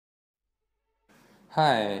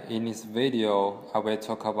Hi, in this video, I will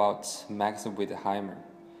talk about Max Wertheimer.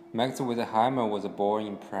 Max Wertheimer was born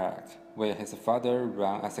in Prague, where his father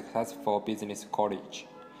ran a successful business college.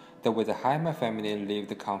 The Wertheimer family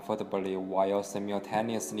lived comfortably while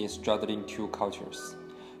simultaneously straddling two cultures,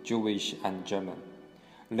 Jewish and German.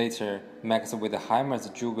 Later, Max Wertheimer's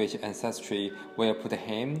Jewish ancestry will put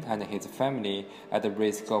him and his family at the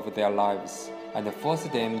risk of their lives and force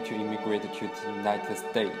them to immigrate to the United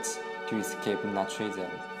States to escape Nazism.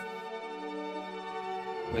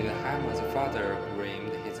 Wertheimer's father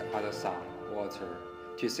groomed his other son, Walter,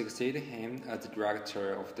 to succeed him as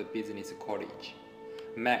director of the business college.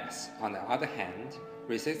 Max, on the other hand,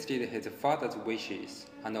 resisted his father's wishes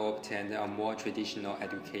and obtained a more traditional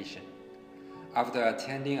education. After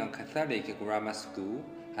attending a Catholic grammar school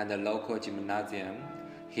and a local gymnasium,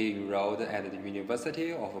 he enrolled at the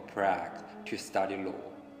University of Prague to study law.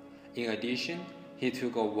 In addition, he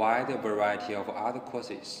took a wide variety of other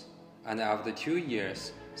courses, and after 2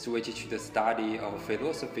 years, switched to the study of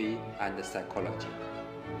philosophy and psychology.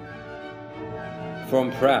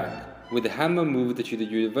 From Prague, Wertheimer moved to the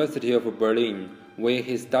University of Berlin, where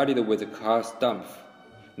he studied with Karl Stumpf.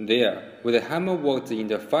 There, Wertheimer worked in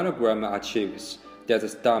the phonogram archives that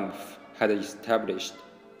Stumpf had established.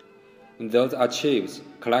 Those archives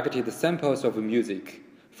collected samples of music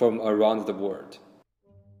from around the world.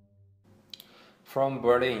 From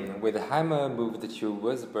Berlin, Wertheimer moved to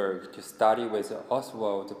Würzburg to study with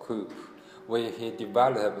Oswald Krupp, where he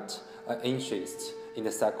developed an interest in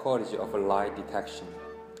the psychology of lie detection.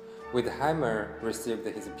 Wertheimer received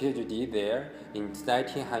his PhD there in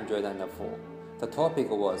 1904. The topic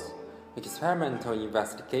was experimental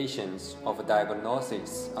investigations of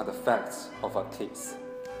diagnosis and the facts of a case.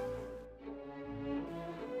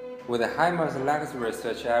 Wertheimer's latest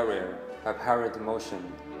research area, apparent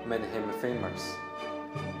motion, made him famous.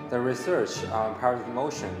 The research on apparent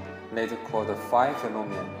motion, later called the phi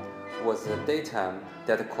phenomenon, was the datum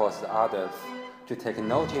that caused others to take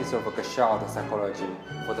notice of Gestalt Psychology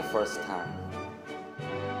for the first time.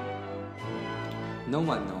 No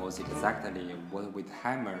one knows exactly what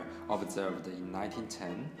Wertheimer observed in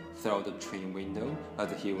 1910 through the train window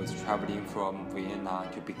as he was traveling from Vienna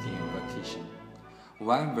to begin vacation.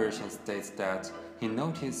 One version states that he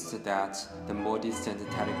noticed that the more distant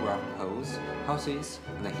telegraph poles, houses,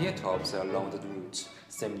 and hilltops along the route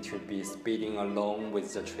seemed to be speeding along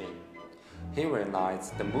with the train. He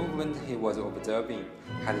realized the movement he was observing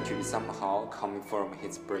had to be somehow coming from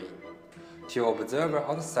his brain. To an observer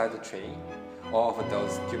outside the train, all of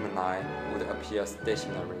those stimuli would appear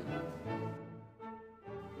stationary.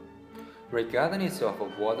 Regardless of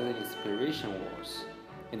what the inspiration was,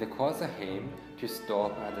 it caused him to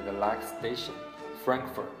stop at the last station,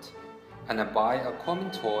 Frankfurt, and buy a common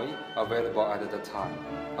toy available at the time,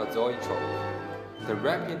 a zoetrope. The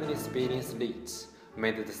rapidly spinning slits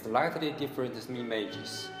made the slightly different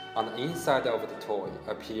images on the inside of the toy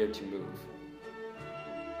appear to move.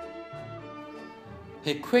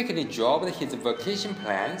 He quickly dropped his vacation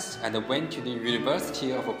plans and went to the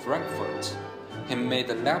University of Frankfurt. He made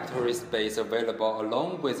the laboratory space available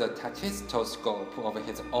along with a tachistoscope of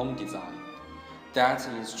his own design. That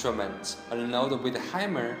instrument allowed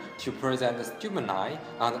Wertheimer to present the stimuli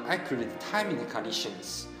under accurate timing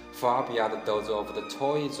conditions, far beyond those of the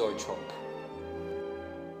toy zoetrope.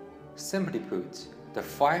 Simply put, the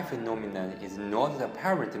phi phenomenon is not the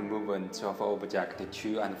apparent movement of an object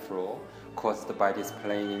to and fro caused by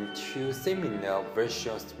displaying two similar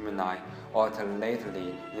visual stimuli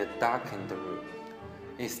alternately in a darkened room.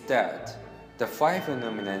 Instead, the phi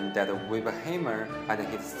phenomenon that Wertheimer and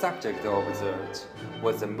his subject observed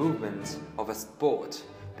was the movement of a spot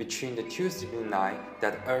between the two stimuli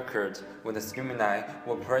that occurred when the stimuli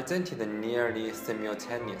were presented nearly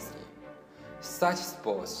simultaneously. Such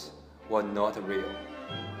spots were not real.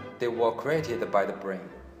 They were created by the brain.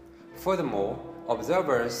 Furthermore,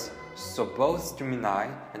 observers saw both stimuli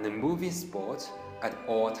and the moving spot at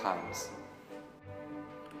all times.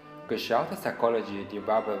 Gestalt psychology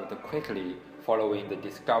developed quickly following the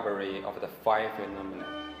discovery of the phi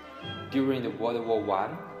phenomenon. During World War I,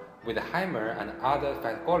 Wertheimer and other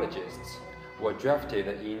psychologists were drafted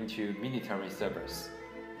into military service.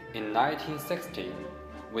 In 1916,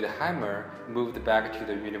 Wertheimer moved back to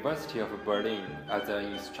the University of Berlin as an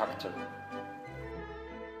instructor.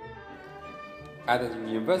 At the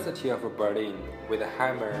University of Berlin,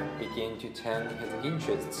 Wertheimer began to turn his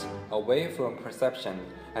interests away from perception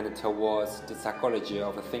and towards the psychology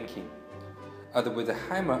of thinking. As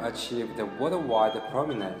Wertheimer achieved worldwide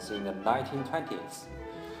prominence in the 1920s,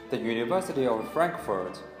 the University of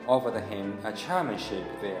Frankfurt offered him a chairmanship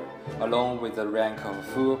there, along with the rank of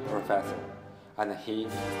full professor. and he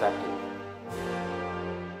accepted.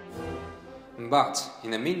 But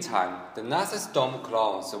in the meantime, the Nazi storm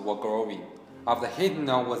clouds were growing. After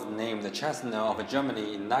Hitler was named the Chancellor of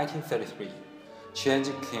Germany in 1933, change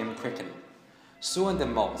came quickly. Sooner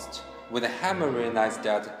than most, Wertheimer realized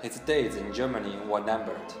that his days in Germany were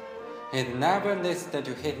numbered. He had never listened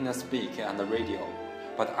to Hitler speak on the radio,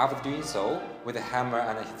 but after doing so, Wertheimer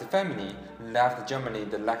and his family left Germany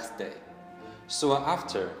the next day. Soon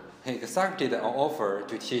after, he accepted an offer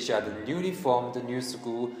to teach at the newly formed New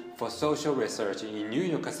School for Social Research in New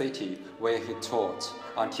York City, where he taught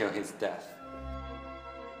until his death.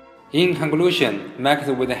 In conclusion, Max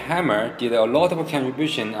Wertheimer did a lot of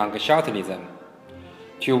contribution on Gestaltism.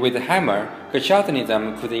 To Wertheimer,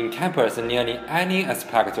 Gestaltism could encompass nearly any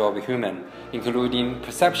aspect of human, including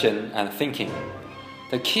perception and thinking.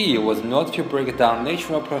 The key was not to break down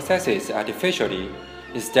natural processes artificially.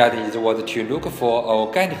 Instead, it was to look for an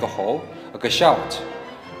organic whole, a Gestalt,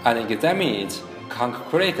 and examine it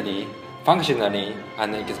concretely, functionally,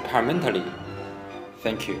 and experimentally.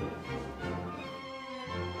 Thank you.